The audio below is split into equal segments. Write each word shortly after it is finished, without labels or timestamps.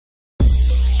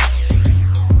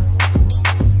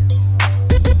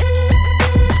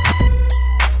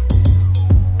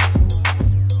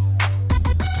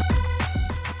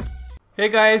Hey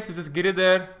guys, this is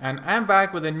Giridhar and I am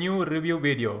back with a new review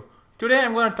video. Today I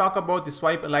am going to talk about the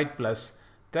Swipe Elite Plus.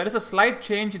 There is a slight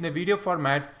change in the video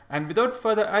format and without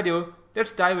further ado,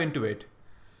 let's dive into it.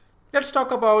 Let's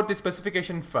talk about the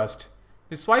specification first.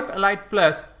 The Swipe Elite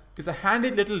Plus is a handy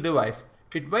little device.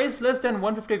 It weighs less than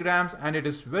 150 grams and it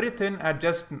is very thin at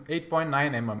just 8.9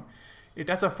 mm. It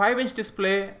has a 5-inch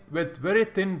display with very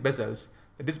thin bezels.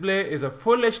 The display is a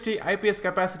full HD IPS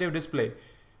capacitive display.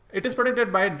 It is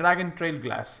protected by Dragon Trail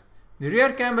glass. The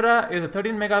rear camera is a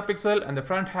 13 megapixel and the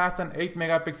front has an 8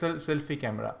 megapixel selfie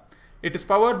camera. It is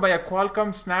powered by a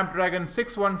Qualcomm Snapdragon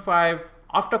 615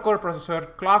 octa-core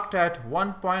processor clocked at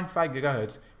 1.5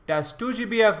 GHz. It has 2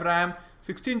 GB of RAM,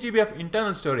 16 GB of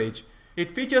internal storage.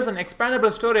 It features an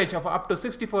expandable storage of up to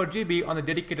 64 GB on the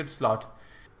dedicated slot.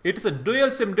 It is a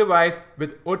dual SIM device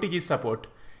with OTG support.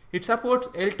 It supports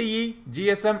LTE,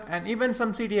 GSM and even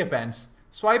some CDMA bands.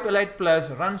 Swipe Elite Plus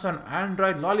runs on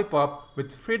Android Lollipop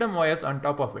with Freedom OS on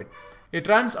top of it. It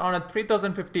runs on a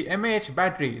 3050 mAh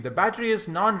battery. The battery is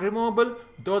non-removable,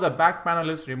 though the back panel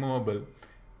is removable.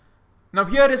 Now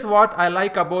here is what I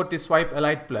like about the Swipe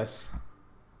Elite Plus.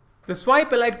 The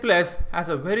Swipe Elite Plus has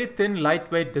a very thin,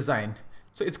 lightweight design.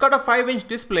 So it's got a 5-inch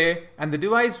display and the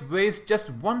device weighs just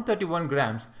 131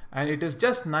 grams and it is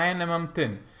just 9 mm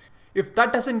thin. If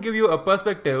that doesn't give you a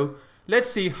perspective,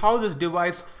 let's see how this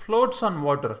device floats on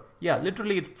water. Yeah,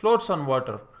 literally it floats on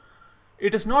water.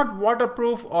 It is not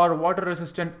waterproof or water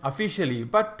resistant officially,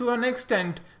 but to an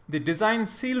extent, the design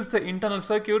seals the internal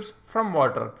circuits from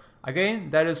water. Again,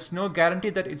 there is no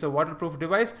guarantee that it's a waterproof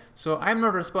device, so I'm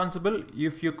not responsible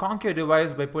if you conk your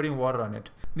device by putting water on it.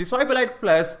 The Swipe Elite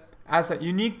Plus has a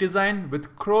unique design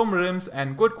with chrome rims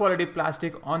and good quality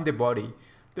plastic on the body.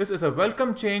 This is a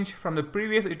welcome change from the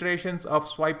previous iterations of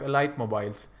Swipe Elite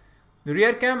mobiles. The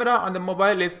rear camera on the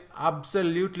mobile is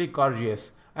absolutely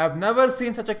gorgeous. I have never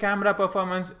seen such a camera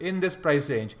performance in this price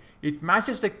range. It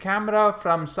matches the camera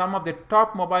from some of the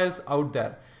top mobiles out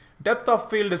there. Depth of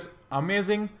field is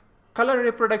amazing. Color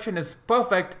reproduction is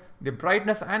perfect. The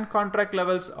brightness and contrast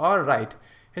levels are right.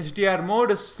 HDR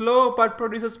mode is slow but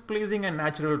produces pleasing and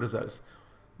natural results.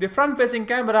 The front-facing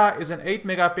camera is an 8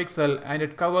 megapixel and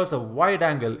it covers a wide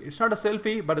angle. It's not a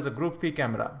selfie but is a group-free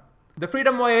camera. The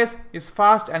Freedom OS is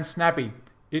fast and snappy.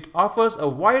 It offers a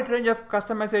wide range of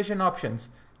customization options.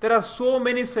 There are so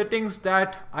many settings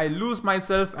that I lose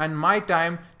myself and my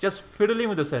time just fiddling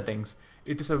with the settings.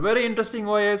 It is a very interesting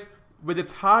OS with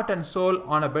its heart and soul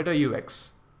on a better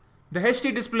UX. The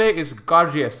HD display is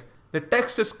gorgeous. The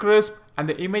text is crisp and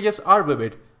the images are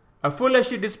vivid. A full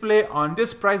HD display on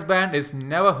this price band is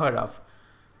never heard of.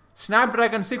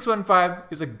 Snapdragon 615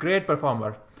 is a great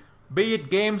performer. Be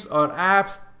it games or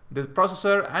apps, the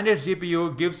processor and its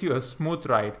GPU gives you a smooth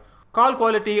ride. Call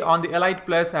quality on the Elite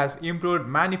Plus has improved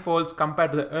manifolds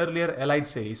compared to the earlier Elite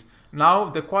series. Now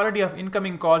the quality of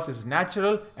incoming calls is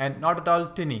natural and not at all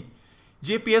tinny.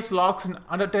 GPS locks in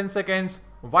under 10 seconds,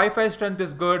 Wi-Fi strength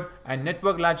is good and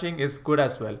network latching is good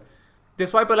as well. The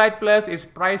Swipe Elite Plus is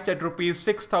priced at Rs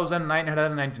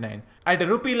 6,999. At a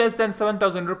rupee less than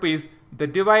 7,000 rupees, the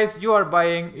device you are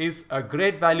buying is a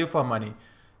great value for money.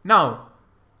 Now,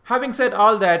 having said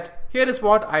all that, here is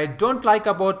what I don't like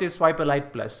about the Swipe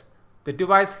Elite Plus. The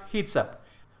device heats up.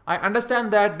 I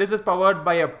understand that this is powered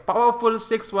by a powerful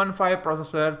 615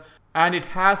 processor and it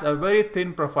has a very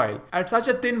thin profile. At such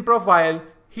a thin profile,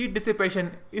 heat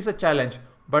dissipation is a challenge,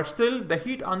 but still the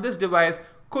heat on this device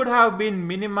could have been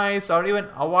minimized or even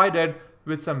avoided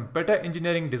with some better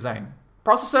engineering design.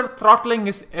 Processor throttling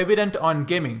is evident on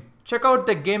gaming. Check out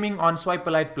the gaming on Swipe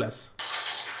Elite Plus.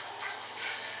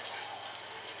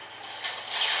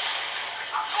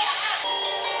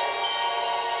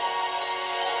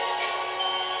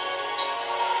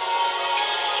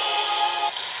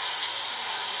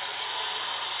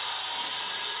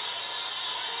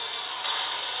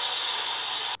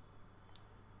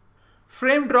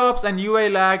 Frame drops and UI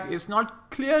lag is not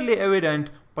clearly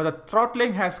evident, but the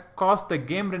throttling has caused the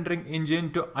game rendering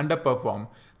engine to underperform.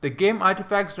 The game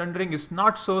artifacts rendering is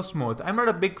not so smooth. I'm not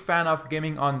a big fan of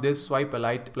gaming on this Swipe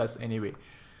Elite Plus anyway.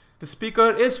 The speaker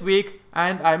is weak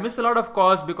and I miss a lot of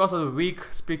calls because of the weak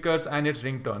speakers and its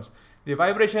ringtones. The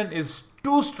vibration is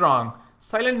too strong.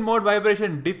 Silent mode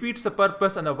vibration defeats the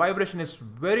purpose and the vibration is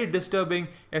very disturbing,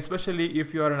 especially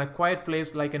if you are in a quiet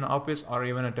place like an office or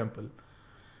even a temple.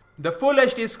 The full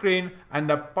HD screen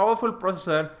and a powerful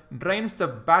processor drains the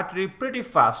battery pretty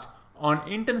fast. On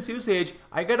intense usage,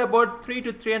 I get about 3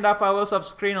 to 3.5 hours of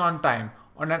screen on time.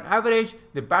 On an average,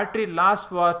 the battery lasts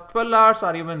for 12 hours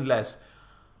or even less.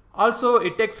 Also,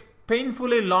 it takes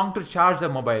painfully long to charge the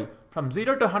mobile. From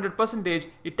 0 to 100%,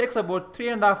 it takes about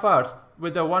 3.5 hours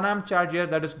with the 1 amp charger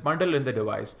that is bundled in the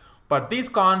device. But these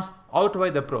cons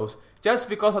outweigh the pros just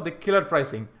because of the killer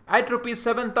pricing. At Rs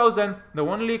 7,000, the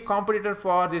only competitor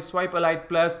for the Swipe Elite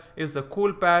Plus is the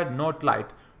CoolPad Note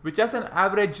Lite, which has an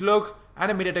average looks and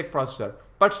a MediaTek processor.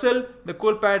 But still, the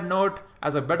CoolPad Note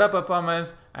has a better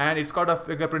performance and it's got a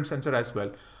fingerprint sensor as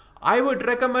well. I would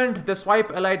recommend the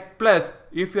Swipe Elite Plus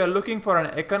if you are looking for an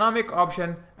economic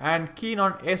option and keen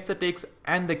on aesthetics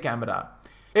and the camera.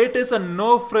 It is a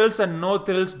no frills and no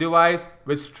thrills device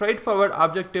with straightforward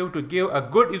objective to give a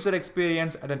good user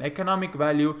experience at an economic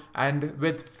value and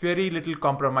with very little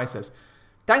compromises.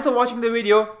 Thanks for watching the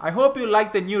video. I hope you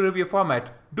like the new review format.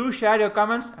 Do share your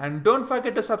comments and don't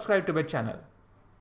forget to subscribe to my channel.